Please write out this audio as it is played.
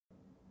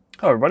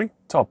Hello everybody,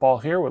 Top Paul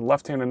here with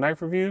left-handed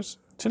knife reviews.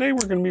 Today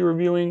we're going to be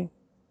reviewing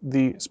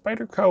the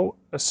Spyderco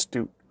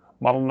Astute,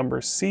 model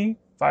number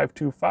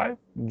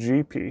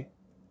C252GP.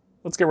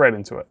 Let's get right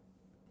into it.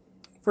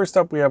 First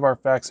up we have our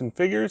facts and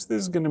figures.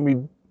 This is going to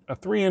be a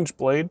 3-inch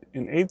blade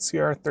in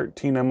 8CR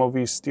 13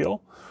 MOV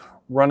steel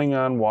running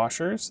on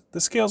washers.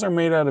 The scales are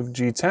made out of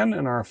G10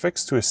 and are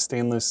affixed to a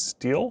stainless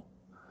steel,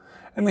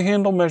 and the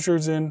handle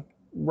measures in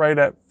right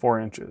at 4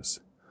 inches.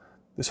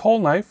 This whole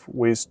knife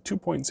weighs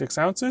 2.6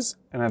 ounces,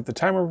 and at the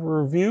time of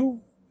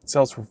review, it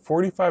sells for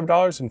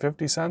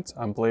 $45.50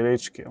 on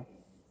Blade HQ.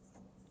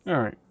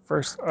 Alright,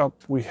 first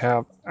up we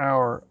have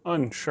our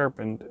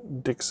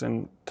unsharpened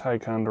Dixon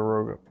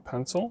Ticonderoga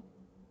pencil,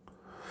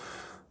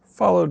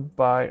 followed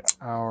by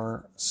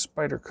our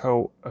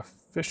Spyderco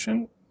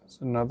Efficient. It's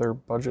another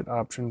budget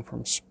option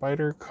from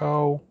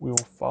Spyderco. We will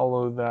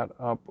follow that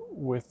up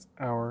with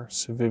our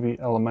Civivi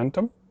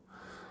Elementum.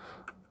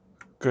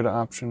 Good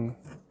option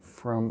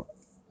from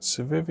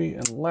Civivi,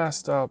 and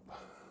last up,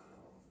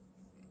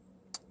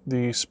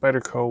 the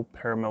Spyderco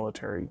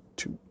Paramilitary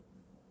 2.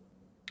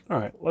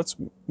 Alright, let's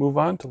move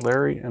on to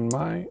Larry and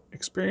my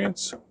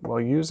experience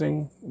while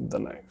using the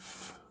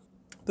knife.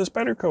 The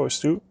Spyderco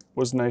Astute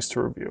was nice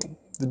to review.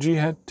 The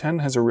G10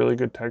 has a really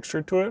good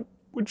texture to it,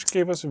 which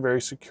gave us a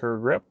very secure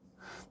grip.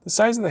 The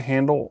size of the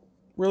handle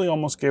really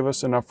almost gave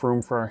us enough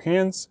room for our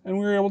hands, and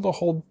we were able to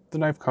hold the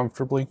knife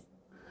comfortably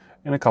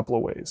in a couple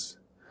of ways.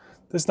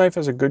 This knife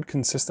has a good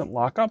consistent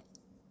lockup,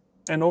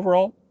 and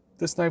overall,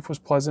 this knife was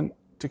pleasant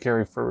to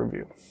carry for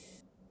review.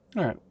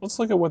 Alright, let's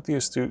look at what the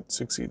Astute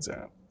succeeds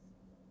at.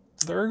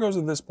 The ergos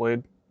of this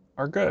blade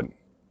are good.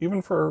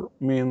 Even for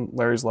me and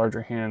Larry's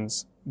larger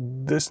hands,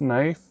 this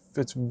knife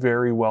fits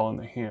very well in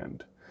the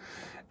hand.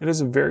 It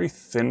has a very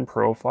thin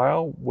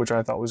profile, which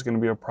I thought was going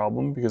to be a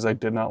problem because I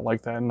did not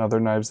like that in other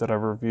knives that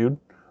I've reviewed,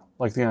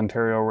 like the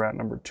Ontario Rat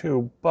No.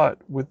 2, but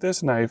with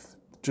this knife,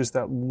 just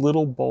that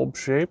little bulb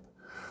shape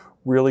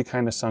really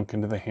kind of sunk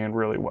into the hand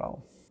really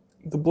well.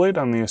 The blade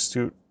on the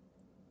Astute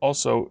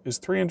also is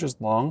 3 inches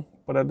long,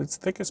 but at its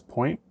thickest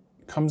point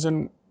comes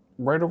in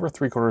right over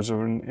 3/4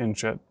 of an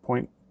inch at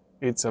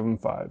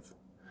 0.875.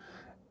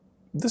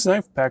 This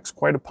knife packs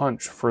quite a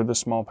punch for this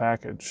small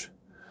package.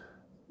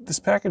 This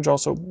package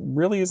also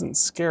really isn't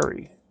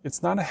scary.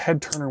 It's not a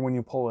head turner when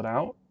you pull it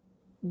out,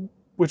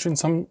 which in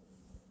some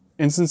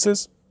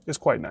instances is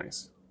quite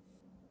nice.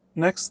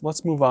 Next,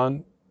 let's move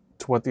on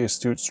to what the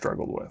Astute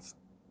struggled with.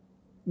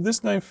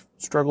 This knife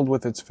struggled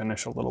with its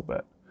finish a little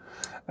bit.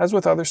 As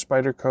with other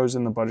Spydercos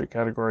in the budget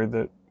category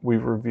that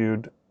we've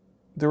reviewed,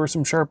 there were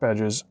some sharp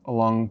edges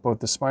along both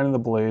the spine of the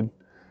blade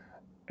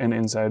and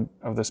inside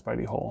of the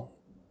Spidey hole.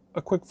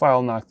 A quick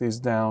file knocked these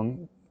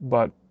down,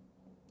 but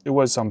it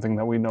was something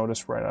that we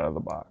noticed right out of the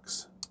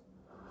box.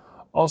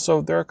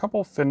 Also, there are a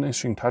couple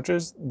finishing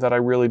touches that I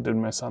really did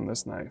miss on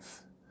this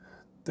knife.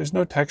 There's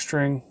no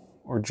texturing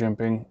or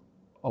jimping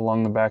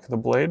along the back of the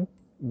blade,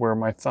 where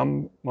my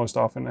thumb most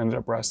often ended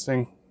up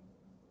resting.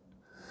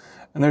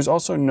 And there's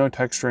also no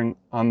texturing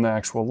on the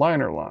actual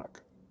liner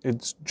lock.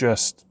 It's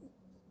just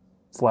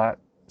flat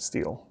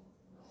steel,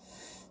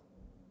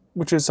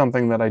 which is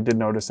something that I did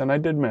notice and I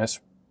did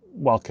miss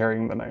while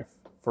carrying the knife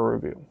for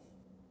review.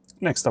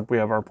 Next up we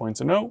have our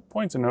points of note.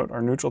 Points of note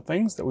are neutral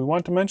things that we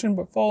want to mention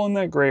but fall in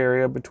that gray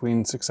area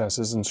between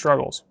successes and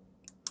struggles.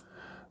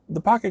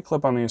 The pocket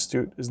clip on the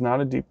Astute is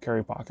not a deep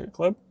carry pocket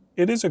clip.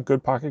 It is a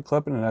good pocket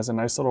clip and it has a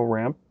nice little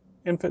ramp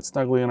and fits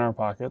snugly in our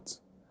pockets.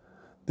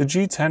 The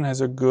G10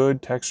 has a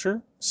good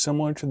texture,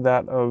 similar to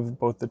that of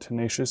both the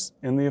Tenacious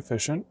and the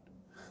Efficient.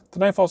 The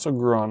knife also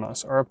grew on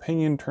us. Our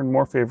opinion turned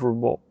more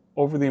favorable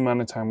over the amount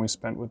of time we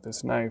spent with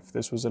this knife.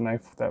 This was a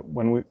knife that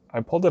when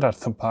I pulled it out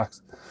of the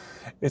box,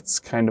 it's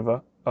kind of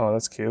a, oh,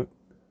 that's cute.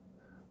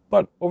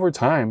 But over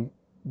time,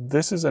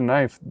 this is a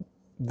knife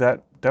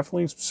that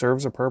definitely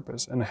serves a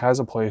purpose and has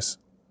a place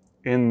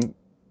in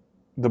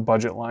the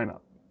budget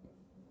lineup.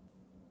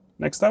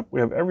 Next up, we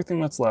have everything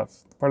that's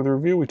left. Part of the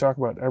review, we talk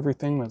about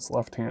everything that's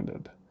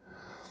left-handed.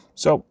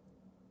 So,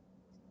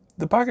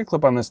 the pocket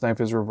clip on this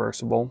knife is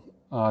reversible.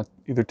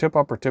 Either tip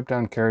up or tip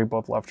down carry,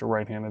 both left or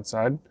right-handed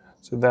side.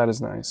 So that is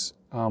nice.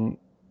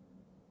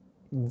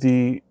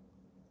 The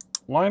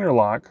liner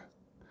lock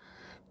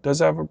does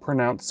have a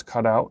pronounced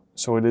cutout,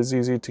 so it is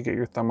easy to get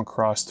your thumb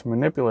across to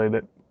manipulate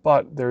it,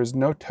 but there is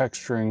no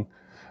texturing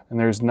and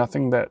there's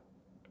nothing that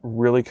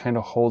really kind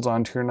of holds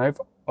onto your knife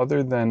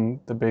other than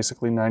the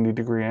basically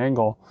 90-degree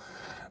angle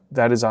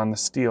that is on the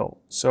steel.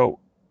 So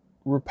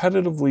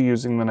repetitively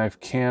using the knife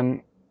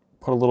can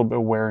put a little bit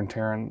of wear and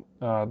tear on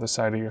the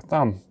side of your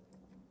thumb,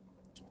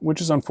 which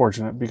is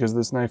unfortunate because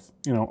this knife,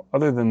 you know,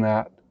 other than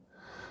that,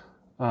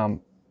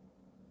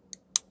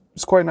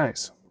 is quite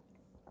nice.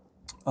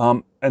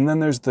 And then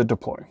there's the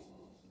deploy.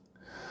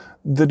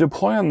 The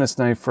deploy on this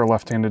knife for a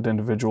left-handed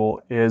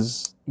individual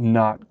is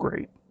not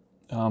great.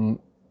 On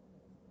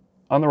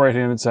the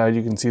right-handed side,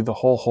 you can see the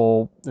whole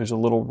hole. There's a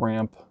little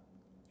ramp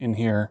in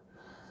here,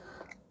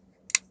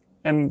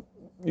 and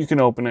you can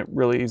open it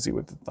really easy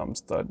with the thumb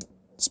stud.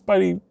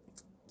 Spidey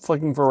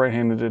flicking for a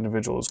right-handed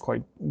individual is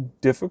quite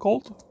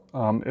difficult,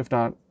 if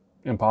not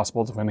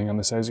impossible depending on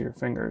the size of your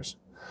fingers.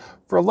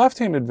 For a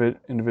left-handed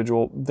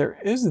individual, there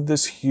is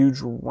this huge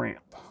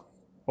ramp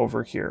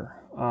over here,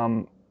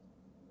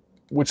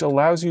 which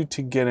allows you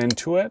to get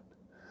into it,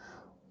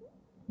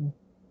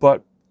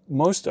 but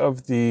most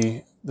of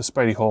the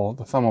spidey hole,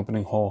 the thumb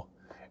opening hole,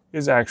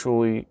 is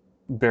actually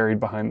buried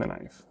behind the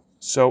knife.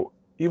 So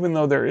even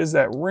though there is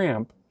that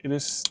ramp, it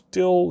is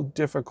still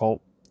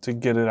difficult to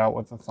get it out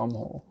with the thumb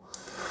hole.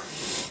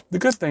 The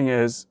good thing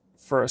is,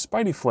 for a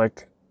spidey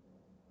flick,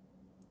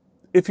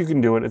 if you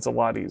can do it, it's a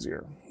lot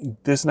easier.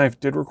 This knife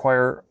did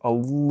require a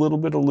little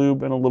bit of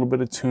lube and a little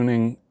bit of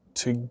tuning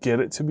to get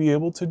it to be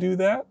able to do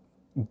that,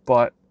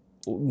 but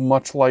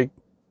much like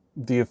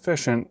the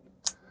Efficient,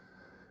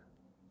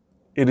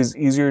 it is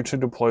easier to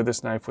deploy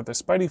this knife with a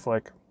spidey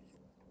flick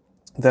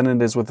than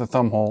it is with a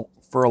thumb hole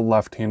for a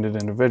left-handed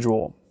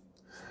individual,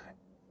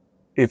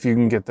 if you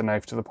can get the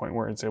knife to the point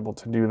where it's able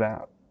to do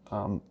that.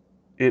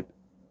 It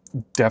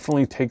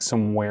definitely takes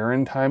some wear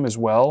and time as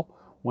well.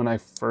 When I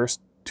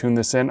first tuned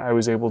this in, I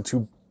was able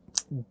to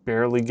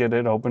barely get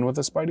it open with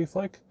a spidey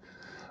flick,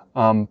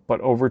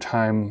 but over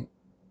time,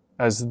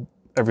 as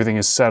everything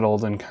is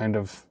settled and kind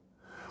of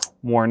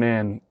worn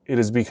in, it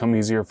has become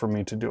easier for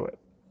me to do it.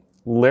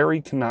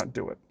 Larry cannot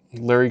do it.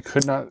 Larry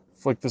could not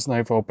flick this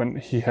knife open.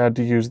 He had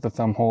to use the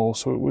thumb hole,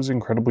 so it was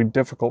incredibly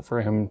difficult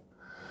for him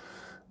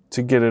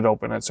to get it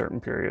open at certain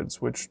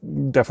periods, which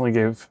definitely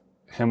gave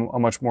him a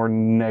much more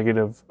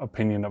negative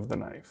opinion of the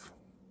knife.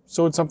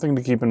 So it's something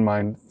to keep in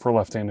mind for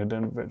left-handed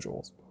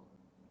individuals.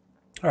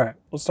 All right,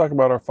 let's talk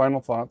about our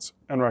final thoughts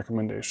and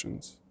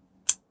recommendations.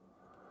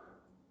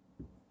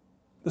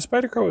 The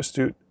Spyderco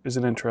Astute is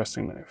an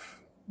interesting knife.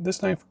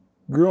 This knife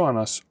grew on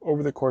us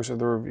over the course of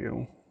the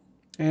review,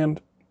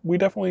 and we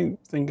definitely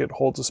think it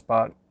holds a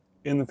spot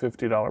in the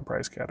 $50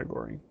 price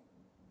category,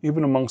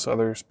 even amongst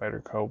other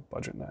Spyderco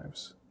budget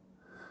knives.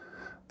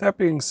 That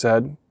being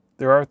said,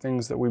 there are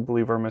things that we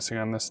believe are missing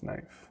on this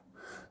knife.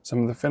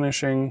 Some of the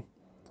finishing,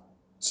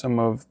 some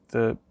of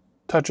the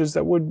touches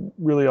that would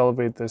really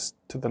elevate this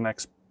to the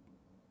next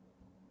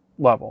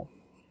level.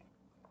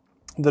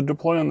 The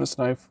deploy on this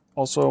knife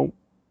also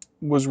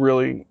was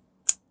really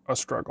a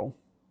struggle.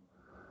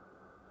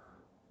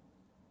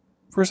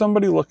 For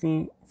somebody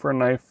looking for a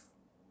knife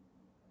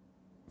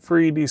for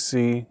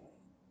EDC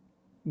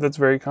that's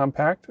very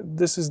compact,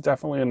 this is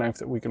definitely a knife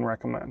that we can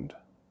recommend.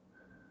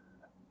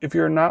 If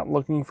you're not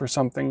looking for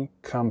something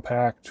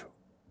compact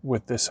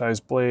with this size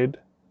blade,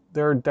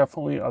 there are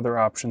definitely other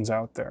options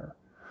out there.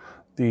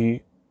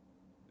 The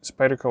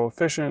Spyderco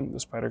Efficient, the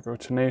Spyderco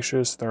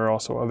Tenacious, there are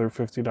also other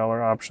 $50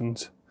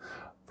 options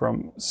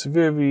from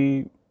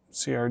Civivi,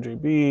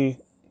 CRJB.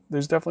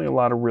 There's definitely a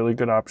lot of really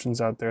good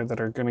options out there that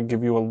are going to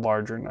give you a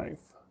larger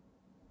knife.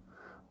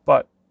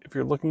 But if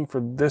you're looking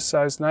for this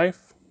size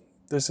knife,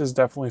 this is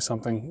definitely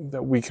something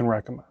that we can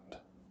recommend.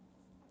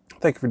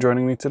 Thank you for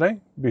joining me today.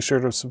 Be sure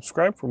to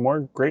subscribe for more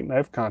great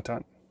knife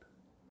content.